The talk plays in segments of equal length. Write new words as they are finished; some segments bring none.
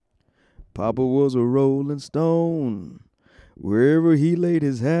Papa was a rolling stone. Wherever he laid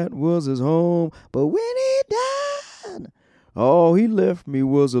his hat was his home. But when he died, all he left me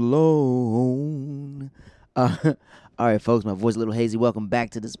was alone. All right, folks, my voice is a little hazy. Welcome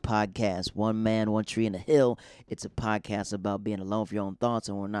back to this podcast, One Man, One Tree in the Hill. It's a podcast about being alone with your own thoughts,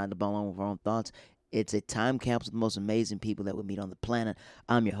 and we're not alone with our own thoughts. It's a time capsule of the most amazing people that we meet on the planet.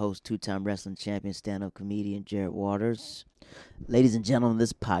 I'm your host, two-time wrestling champion, stand-up comedian, Jared Waters. Ladies and gentlemen,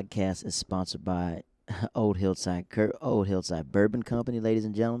 this podcast is sponsored by Old Hillside Bourbon Company, ladies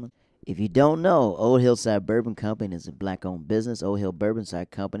and gentlemen. If you don't know, Old Hillside Bourbon Company is a black-owned business. Old Hill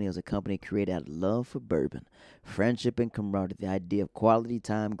Bourbonside Company is a company created out of love for bourbon, friendship, and camaraderie. The idea of quality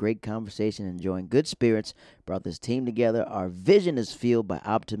time, great conversation, and enjoying good spirits brought this team together. Our vision is fueled by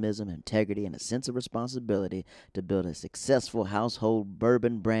optimism, integrity, and a sense of responsibility to build a successful household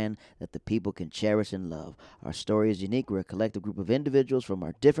bourbon brand that the people can cherish and love. Our story is unique. We're a collective group of individuals from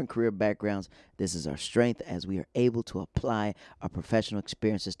our different career backgrounds. This is our strength as we are able to apply our professional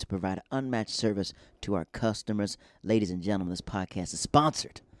experiences to provide unmatched service to our customers. Ladies and gentlemen, this podcast is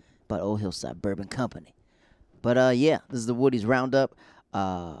sponsored by Old Hillside Bourbon Company. But this is the Woody's Roundup.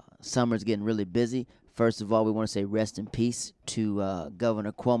 Summer's getting really busy. First of all, we want to say rest in peace to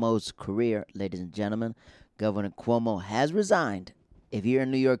Governor Cuomo's career, ladies and gentlemen. Governor Cuomo has resigned. If you're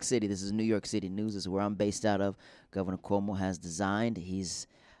in New York City, this is New York City news. This is where I'm based out of. Governor Cuomo has resigned. He's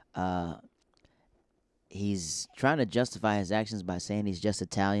trying to justify his actions by saying he's just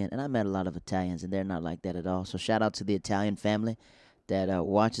Italian, and I met a lot of Italians, and they're not like that at all. So shout out to the Italian family that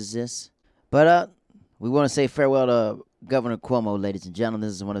watches this. But we want to say farewell to Governor Cuomo, ladies and gentlemen.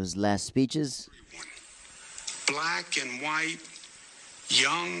 This is one of his last speeches. Black and white,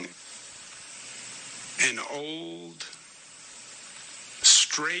 young and old,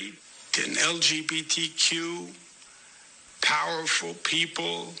 straight and LGBTQ, powerful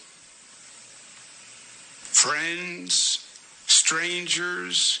people, friends,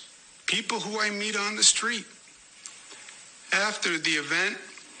 strangers, people who I meet on the street. After the event,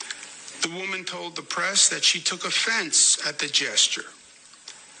 the woman told the press that she took offense at the gesture.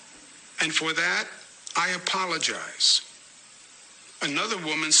 And for that, I apologize. Another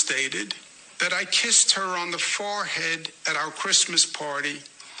woman stated that I kissed her on the forehead at our Christmas party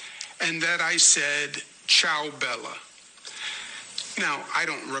and that I said, "Ciao, Bella." Now, I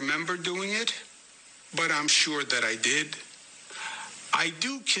don't remember doing it, but I'm sure that I did. I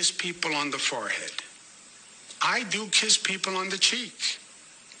do kiss people on the forehead. I do kiss people on the cheek.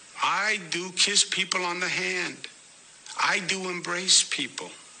 I do kiss people on the hand. I do embrace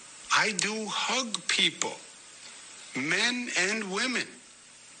people. I do hug people, men and women.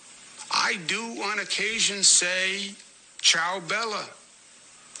 I do on occasion say, "Ciao, Bella."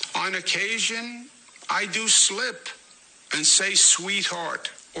 On occasion, I do slip and say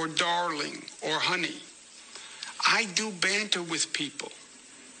sweetheart or darling or honey. I do banter with people.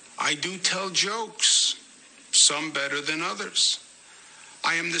 I do tell jokes, some better than others.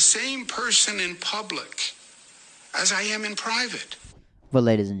 I am the same person in public as I am in private. Well,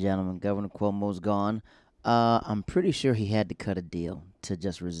 ladies and gentlemen, Governor Cuomo's gone. I'm pretty sure he had to cut a deal to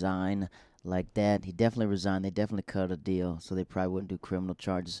just resign like that. He definitely resigned. They definitely cut a deal, so they probably wouldn't do criminal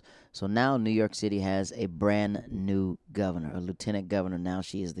charges. So now New York City has a brand new governor, a lieutenant governor. Now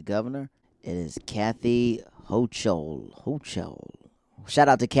she is the governor. It is Kathy Hochul. Shout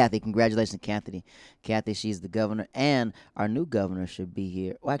out to Kathy. Congratulations, Kathy. Kathy, she's the governor, and our new governor should be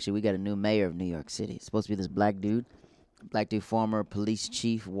here. Well, actually, we got a new mayor of New York City. It's supposed to be this black dude, former police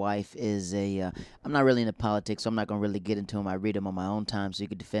chief. Wife is I'm not really into politics, so I'm not going to really get into him. I read him on my own time, so you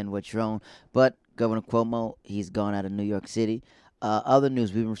can defend what you're on. But Governor Cuomo, he's gone out of New York City. Other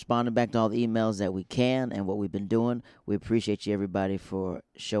news, we've been responding back to all the emails that we can and what we've been doing. We appreciate you, everybody, for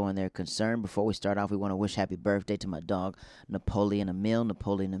showing their concern. Before we start off, we want to wish happy birthday to my dog, Napoleon Emile.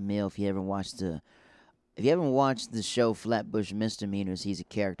 If you haven't watched the show Flatbush Misdemeanors, he's a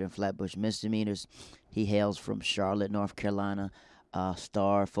character in Flatbush Misdemeanors. He hails from Charlotte, North Carolina, a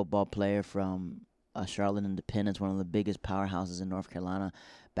star football player from Charlotte Independence, one of the biggest powerhouses in North Carolina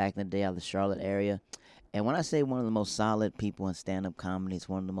back in the day out of the Charlotte area. And when I say one of the most solid people in stand-up comedy, it's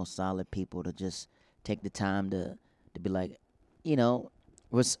one of the most solid people to just take the time to be like,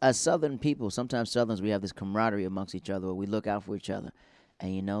 we're as Southern people, sometimes Southerners, we have this camaraderie amongst each other where we look out for each other.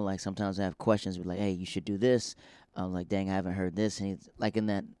 And, like sometimes I have questions, we're like, hey, you should do this. I'm like, dang, I haven't heard this. And he's like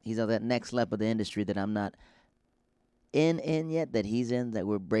he's on that next level of the industry that I'm not in yet, that he's in, that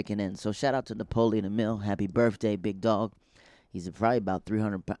we're breaking in. So shout out to Napoleon Emile. Happy birthday, big dog. He's probably about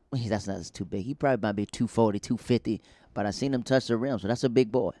 300 pounds. That's too big. He probably might be 240, 250. But I seen him touch the rim, so that's a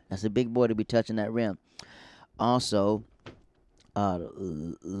big boy. That's a big boy to be touching that rim. Also,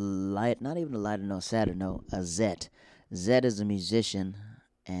 Light, not even a lighter note, sadder note, a Zet. Zet is a musician,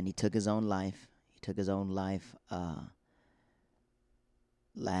 and he took his own life. He took his own life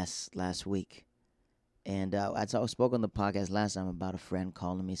last week. And I spoke on the podcast last time about a friend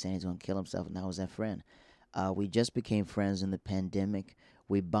calling me saying he's going to kill himself, and that was that friend. We just became friends in the pandemic.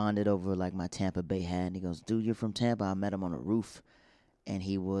 We bonded over like my Tampa Bay hat. And he goes, "Dude, you're from Tampa." I met him on a roof, and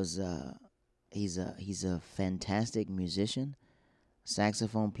he's a fantastic musician,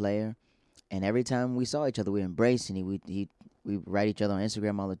 saxophone player. And every time we saw each other, we embraced, and we write each other on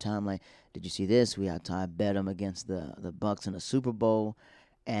Instagram all the time. Like, "Did you see this? I bet him against the Bucks in the Super Bowl,"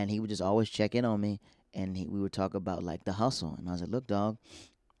 and he would just always check in on me. And we would talk about like the hustle, and I was like, "Look, dog."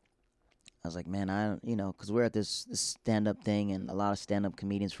 I was like, "Man, because we're at this stand up thing, and a lot of stand up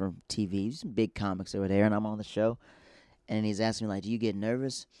comedians from TV, some big comics over there, and I'm on the show." And he's asking me like, "Do you get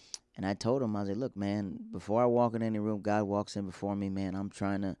nervous?" And I told him, I was like, "Look, man, before I walk in any room, God walks in before me, man. I'm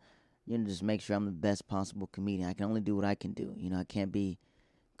trying to, just make sure I'm the best possible comedian. I can only do what I can do. I can't be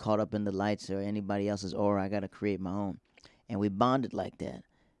caught up in the lights or anybody else's aura. I got to create my own." And we bonded like that.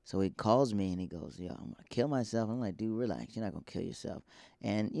 So he calls me and he goes, "Yo, I'm going to kill myself." I'm like, "Dude, relax. You're not going to kill yourself."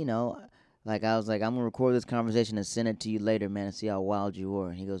 And, like I was like, "I'm going to record this conversation and send it to you later, man, and see how wild you were."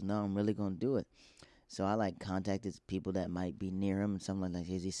 And he goes, "No, I'm really going to do it." So I like contacted people that might be near him and something like that.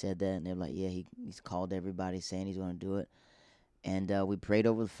 He said that, and they're like, "Yeah, he's called everybody saying he's going to do it." And we prayed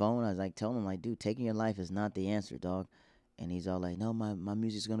over the phone. I was like, telling him like, "Dude, taking your life is not the answer, dog." And he's all like, "No, my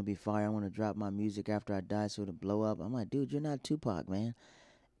music's gonna be fire. I want to drop my music after I die so it'll blow up." I'm like, "Dude, you're not Tupac, man."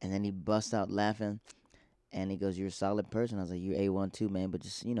 And then he busts out laughing, and he goes, "You're a solid person." I was like, "You're A1 too, man, but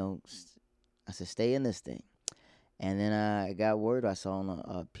just I said, stay in this thing." And then I got word. I saw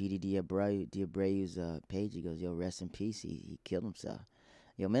on PD Diabreu's page. He goes, "Yo, rest in peace. He killed himself."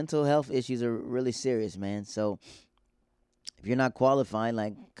 Yo, mental health issues are really serious, man. So if you're not qualified,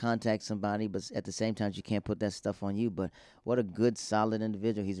 like, contact somebody. But at the same time, you can't put that stuff on you. But what a good, solid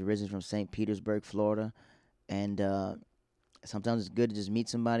individual. He's originally from St. Petersburg, Florida, and sometimes it's good to just meet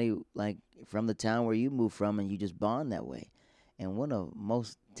somebody like from the town where you moved from, and you just bond that way. And one of the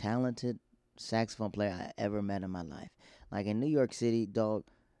most talented saxophone player I ever met in my life. Like in New York City, dog,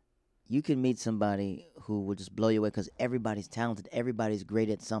 you can meet somebody who will just blow you away because everybody's talented. Everybody's great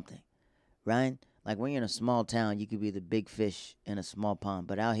at something, right? Like when you're in a small town, you could be the big fish in a small pond.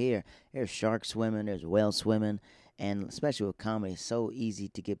 But out here, there's shark swimming, there's whale swimming, and especially with comedy, it's so easy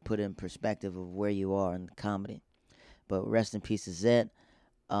to get put in perspective of where you are in comedy. But rest in peace to Zet.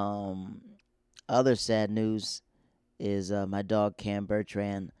 Um, Other sad news is my dog Cam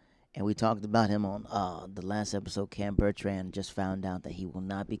Bertrand, and we talked about him on the last episode. Cam Bertrand just found out that he will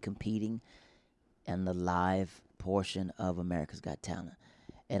not be competing in the live portion of America's Got Talent.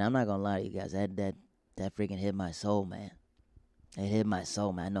 And I'm not gonna lie to you guys, that freaking hit my soul, man. It hit my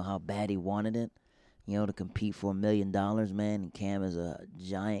soul, man. I know how bad he wanted it, to compete for $1 million, man. And Cam is a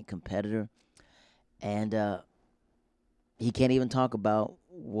giant competitor, and he can't even talk about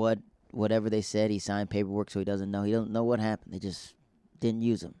whatever they said. He signed paperwork, so he doesn't know. He doesn't know what happened. They just didn't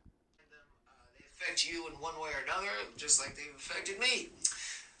use him. They affect you in one way or another, just like they've affected me.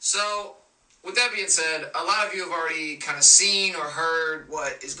 So, with that being said, a lot of you have already kind of seen or heard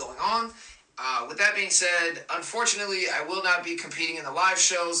what is going on. With that being said, unfortunately, I will not be competing in the live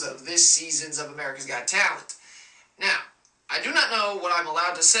shows of this season's of America's Got Talent. Now, I do not know what I'm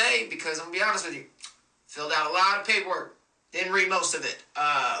allowed to say because I'm going to be honest with you. Filled out a lot of paperwork. Didn't read most of it.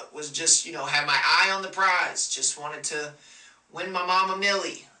 Was just, had my eye on the prize. Just wanted to win my mama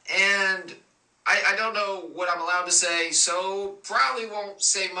Millie. And I don't know what I'm allowed to say, so probably won't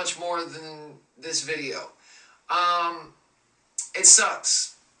say much more than this video. It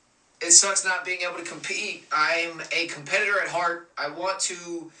sucks. It sucks not being able to compete. I'm a competitor at heart. I want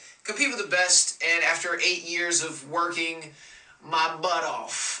to compete with the best, and after 8 years of working my butt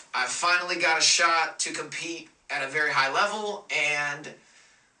off, I finally got a shot to compete at a very high level, and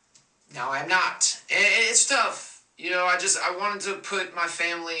now I'm not. And it's tough. I wanted to put my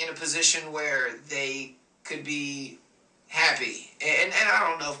family in a position where they could be happy. And I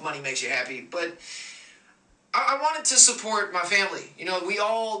don't know if money makes you happy, but I wanted to support my family. We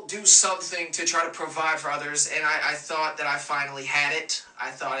all do something to try to provide for others, and I thought that I finally had it. I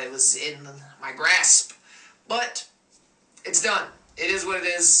thought it was in my grasp. But it's done. It is what it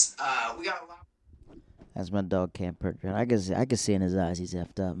is. We got a lot. That's my dog Cam Bertrand. I can see in his eyes he's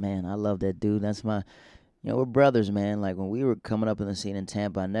effed up, man. I love that dude. That's my, we're brothers, man. Like when we were coming up in the scene in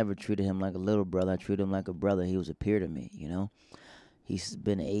Tampa, I never treated him like a little brother. I treated him like a brother. He was a peer to me. He's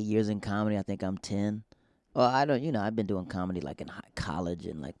been 8 years in comedy. I think I'm 10. Well, I don't, I've been doing comedy like in college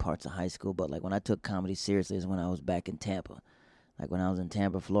and like parts of high school, but like when I took comedy seriously is when I was back in Tampa. Like when I was in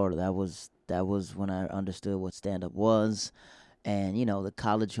Tampa, Florida, that was when I understood what stand up was, and the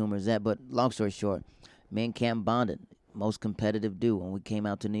college humor is that. But long story short, me and Cam bonded. Most competitive dude. When we came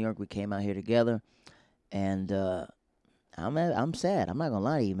out to New York, we came out here together, and I'm sad. I'm not gonna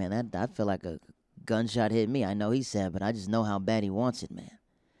lie to you, man. That I feel like a gunshot hit me. I know he's sad, but I just know how bad he wants it, man.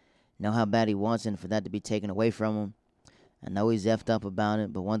 Know how bad he wants it, and for that to be taken away from him. I know he's effed up about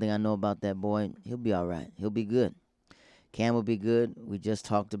it, but one thing I know about that boy, he'll be all right. He'll be good. Cam will be good. We just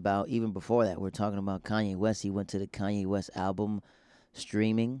talked about, even before that, we're talking about Kanye West. He went to the Kanye West album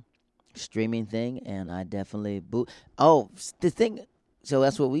streaming thing, and I definitely the thing. So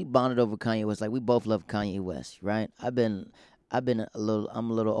that's what we bonded over Kanye West. Like we both love Kanye West, right? I'm a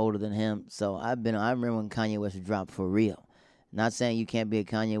little older than him, so I remember when Kanye West dropped For Real. Not saying you can't be a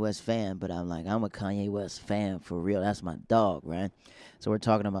Kanye West fan, but I'm a Kanye West fan for real. That's my dog, right? So we're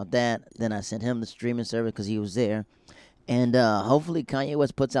talking about that. Then I sent him the streaming service because he was there. And hopefully Kanye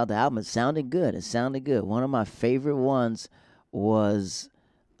West puts out the album. It sounded good. One of my favorite ones was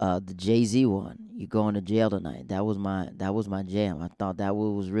the Jay-Z one, You Going to Jail Tonight. That was my jam. I thought that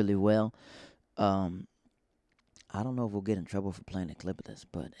was really well. I don't know if we'll get in trouble for playing a clip of this,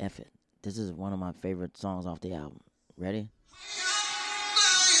 but F it. This is one of my favorite songs off the album. Ready?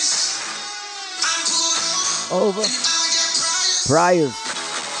 Over. Priors.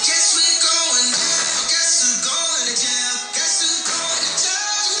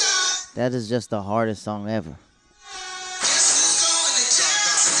 That is just the hardest song ever.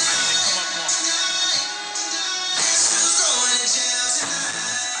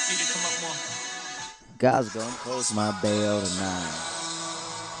 God's gonna close my bail tonight.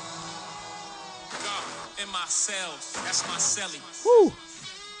 God in my cells, that's my celly. Woo!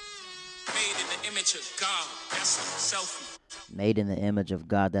 Made in the image of God, that's a selfie. Made in the image of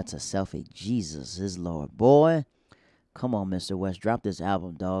God, that's a selfie. Jesus is Lord. Boy, come on, Mr. West. Drop this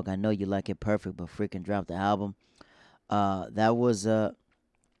album, dog. I know you like it perfect, but freaking drop the album. That was a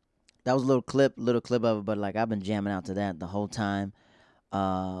little clip of it, but like I've been jamming out to that the whole time.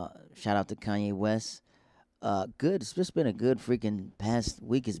 Shout out to Kanye West. Good. It's just been a good freaking past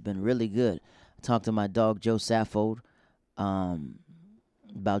week. It's been really good. I talked to my dog Joe Saffold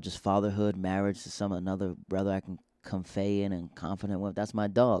about just fatherhood, marriage, to another brother I can confide in and confident with. That's my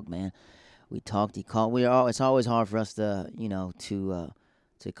dog, man. We talked. He called. It's always hard for us to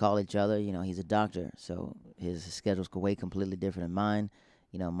call each other. He's a doctor, so his schedule's way completely different than mine.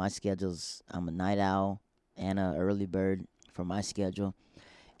 My schedule's, I'm a night owl and a early bird for my schedule.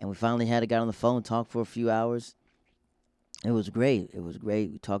 And we finally had a guy on the phone, talk for a few hours. It was great.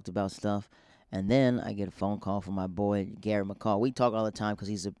 We talked about stuff. And then I get a phone call from my boy, Garrett McCall. We talk all the time because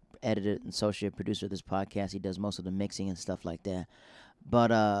he's an editor and associate producer of this podcast. He does most of the mixing and stuff like that.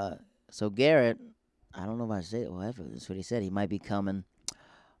 But, so Garrett, I don't know if I say it. Well, that's what he said. He might be coming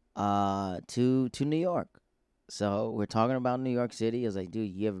to New York. So we're talking about New York City. I was like,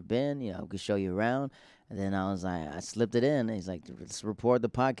 dude, you ever been? We could show you around. And then I was like, I slipped it in. He's like, let's record the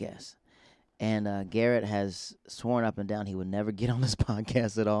podcast. And Garrett has sworn up and down he would never get on this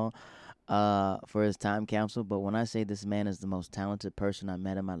podcast at all for his time capsule. But when I say this man is the most talented person I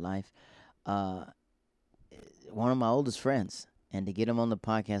met in my life, one of my oldest friends. And to get him on the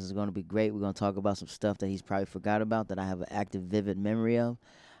podcast is going to be great. We're going to talk about some stuff that he's probably forgot about that I have an active, vivid memory of.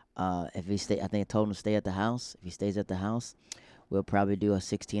 If he I think I told him to stay at the house. If he stays at the house, we'll probably do a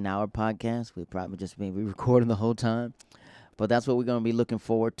 16-hour podcast. We'll probably just be recording the whole time. But that's what we're going to be looking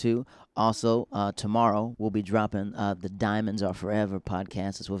forward to. Also, tomorrow we'll be dropping the Diamonds Are Forever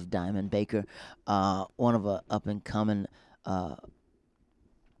podcast. It's with Diamond Baker, one of a up-and-coming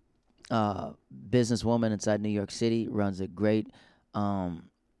businesswoman inside New York City. Runs a great, how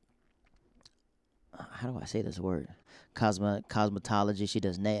do I say this word? Cosmetology. She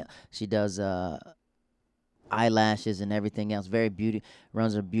does nail. She does eyelashes and everything else. Very beauty.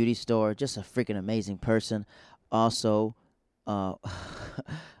 Runs a beauty store. Just a freaking amazing person. Also, freaking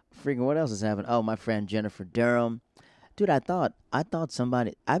what else is happening? Oh, my friend Jennifer Durham. Dude, I thought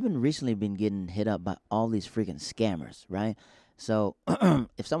somebody. I've recently been getting hit up by all these freaking scammers, right? So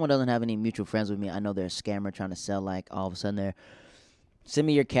if someone doesn't have any mutual friends with me, I know they're a scammer trying to sell, like, all of a sudden they're, send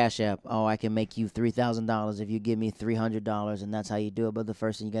me your Cash App. Oh, I can make you $3,000 if you give me $300, and that's how you do it. But the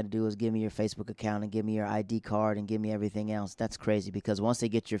first thing you got to do is give me your Facebook account and give me your ID card and give me everything else. That's crazy, because once they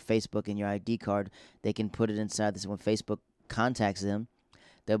get your Facebook and your ID card, they can put it inside this. When Facebook contacts them,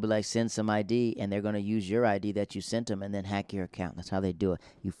 they'll be like, send some ID, and they're going to use your ID that you sent them and then hack your account. That's how they do it.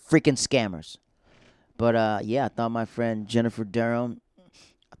 You freaking scammers. But, yeah, I thought my friend Jennifer Durham,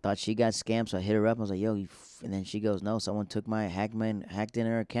 I thought she got scammed, so I hit her up. I was like, yo, and then she goes, no, someone took hacked in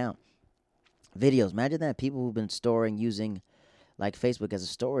her account. Videos. Imagine that. People who've been storing using like Facebook as a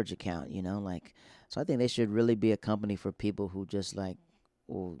storage account, like. So I think they should really be a company for people who just like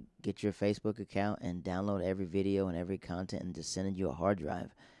will get your Facebook account and download every video and every content and just send you a hard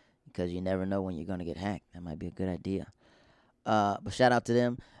drive because you never know when you're gonna get hacked. That might be a good idea. But shout out to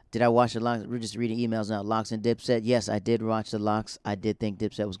them. Did I watch the Locks? We're just reading emails now. Locks and Dipset. Yes, I did watch the Locks. I did think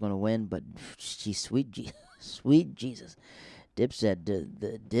Dipset was going to win, but geez, sweet Jesus, Dipset,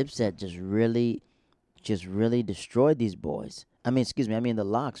 the Dipset just really destroyed these boys. The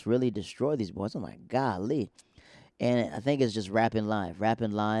Locks really destroyed these boys. I'm like, golly. And I think it's just rapping live.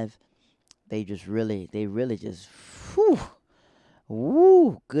 Rapping live, they really just, whew,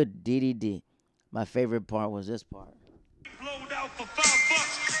 woo, good DDD. My favorite part was this part. Blowed out for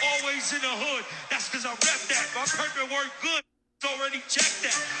 $5, always in the hood. That's because I rep that. My purpose work good. Already checked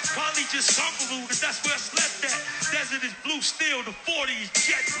that. Probably just convoluted. That's where I slept at. Desert is blue steel. The 40 is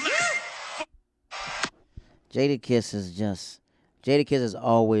jet black. Jadakiss has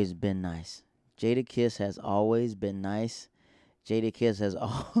always been nice. Jadakiss has always been nice. Jadakiss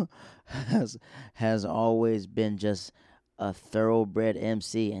has always been just a thoroughbred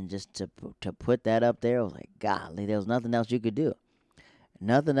MC, and just to put that up there, I was like, golly, there was nothing else you could do.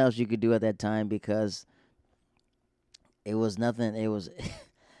 Nothing else you could do at that time because it was nothing. It was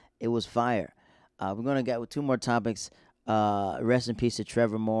it was fire. We're gonna get with two more topics. Rest in peace to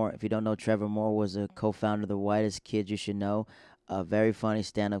Trevor Moore. If you don't know, Trevor Moore was a co-founder of The Whitest Kids You Should Know. A very funny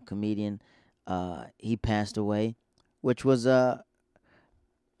stand-up comedian. He passed away, which was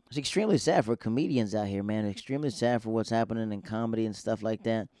it's extremely sad for comedians out here, man. Extremely sad for what's happening in comedy and stuff like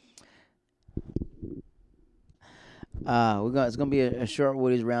that. It's gonna be a short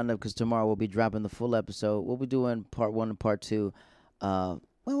Woody's roundup because tomorrow we'll be dropping the full episode. We'll be doing part 1 and part 2. Well,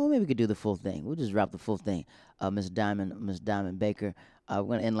 maybe we could do the full thing. We'll just drop the full thing. Miss Diamond Baker. We're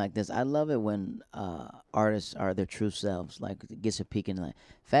gonna end like this. I love it when artists are their true selves. Like it gets a peek into like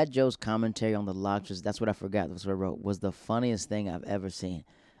Fat Joe's commentary on the Locks. That's what I forgot. That's what I wrote. Was the funniest thing I've ever seen.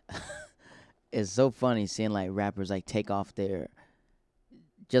 It's so funny seeing like rappers like take off they're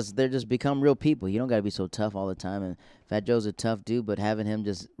just become real people. You don't gotta be so tough all the time. And Fat Joe's a tough dude, but having him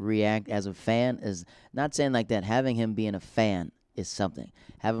just react as a fan is not saying like that. Having him being a fan is something.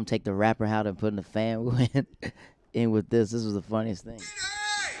 Have him take the rapper out and put in the fan in with this. This was the funniest thing.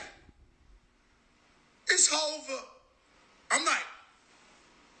 Hey, it's over. I'm like,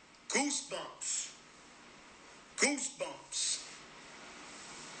 goosebumps.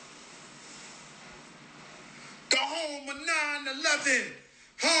 The home of 9/11.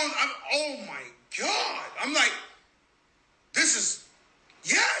 Oh my God. I'm like, this is,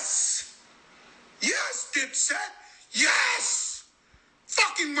 yes, Dipset, yes,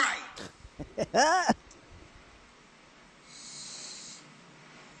 fucking right.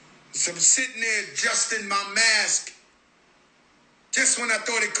 So I'm sitting there adjusting my mask just when I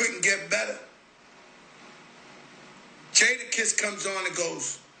thought it couldn't get better. Jadakiss comes on and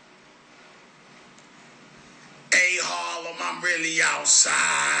goes, "Hey Harlem, I'm really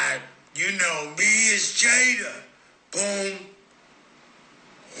outside. You know me, it's Jada." Boom.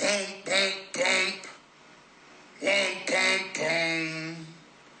 Boom, boom, boom. Boom, boom, boom.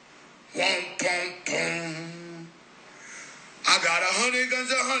 Boom, boom, boom. I got 100 guns,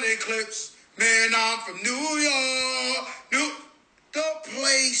 100 clips. Man, I'm from New York. The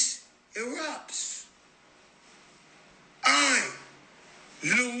place erupts. I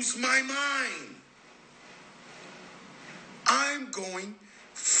lose my mind. I'm going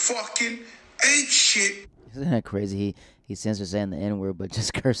fucking ape shit. Isn't that crazy? He censors saying the N-word, but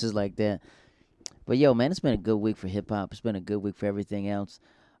just curses like that. But yo, man, it's been a good week for hip hop. It's been a good week for everything else.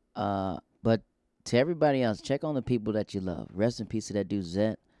 But to everybody else, check on the people that you love. Rest in peace to that dude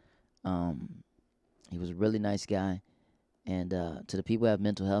Zet. He was a really nice guy. And to the people who have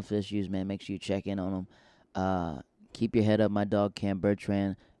mental health issues, man, make sure you check in on them. Keep your head up, my dog Cam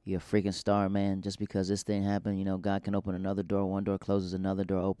Bertrand. You're a freaking star, man. Just because this thing happened, you know, God can open another door. One door closes, another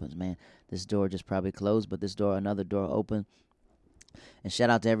door opens, man. This door just probably closed, but this door, another door open. And shout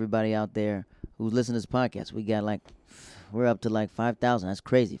out to everybody out there who's listening to this podcast. We're up to like 5,000. That's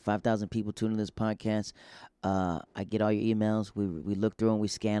crazy. 5,000 people tuning to this podcast. I get all your emails. We look through them, we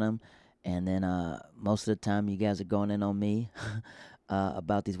scan them. And then most of the time you guys are going in on me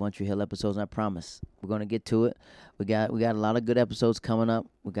about these One Tree Hill episodes, and I promise we're going to get to it. We got a lot of good episodes coming up.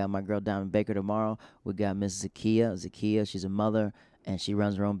 We got my girl Diamond Baker tomorrow. We got Miss Zakia, she's a mother, and she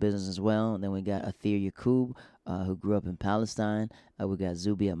runs her own business as well. And then we got Athir Yaqub, who grew up in Palestine. We got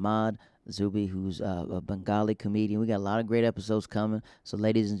Zubi Ahmad, who's a Bengali comedian. We got a lot of great episodes coming. So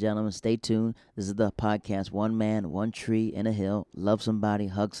ladies and gentlemen, stay tuned. This is the podcast, One Man, One Tree in a Hill. Love somebody,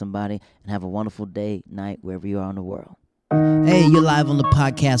 hug somebody, and have a wonderful day, night, wherever you are in the world. Hey, you're live on the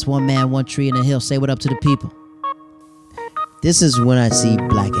podcast, One Man, One Tree in the Hill. Say what up to the people. This is when I see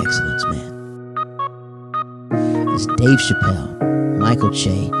black excellence, man. It's Dave Chappelle, Michael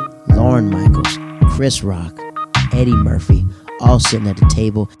Che, Lorne Michaels, Chris Rock, Eddie Murphy, all sitting at the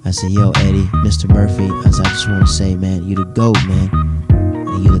table. I said, yo, Eddie, Mr. Murphy, I just want to say, man, you the GOAT, man.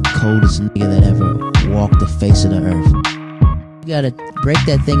 And you're the coldest nigga that ever walked the face of the earth. You gotta break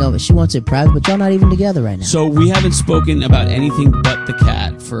that thing over. She wants it private, but y'all not even together right now. So we haven't spoken about anything but the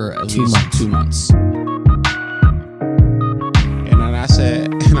cat for at least 2 months. And then I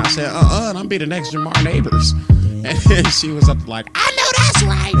said, and I'm be the next Jamar Neighbors. And she was up like, I know that's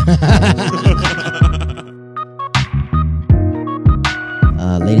right.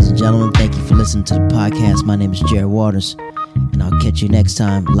 Ladies and gentlemen, thank you for listening to the podcast. My name is Jared Waters, and I'll catch you next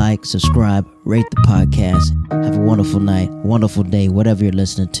time. Like, subscribe, rate the podcast. Have a wonderful night, wonderful day, whatever you're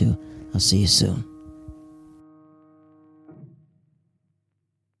listening to. I'll see you soon.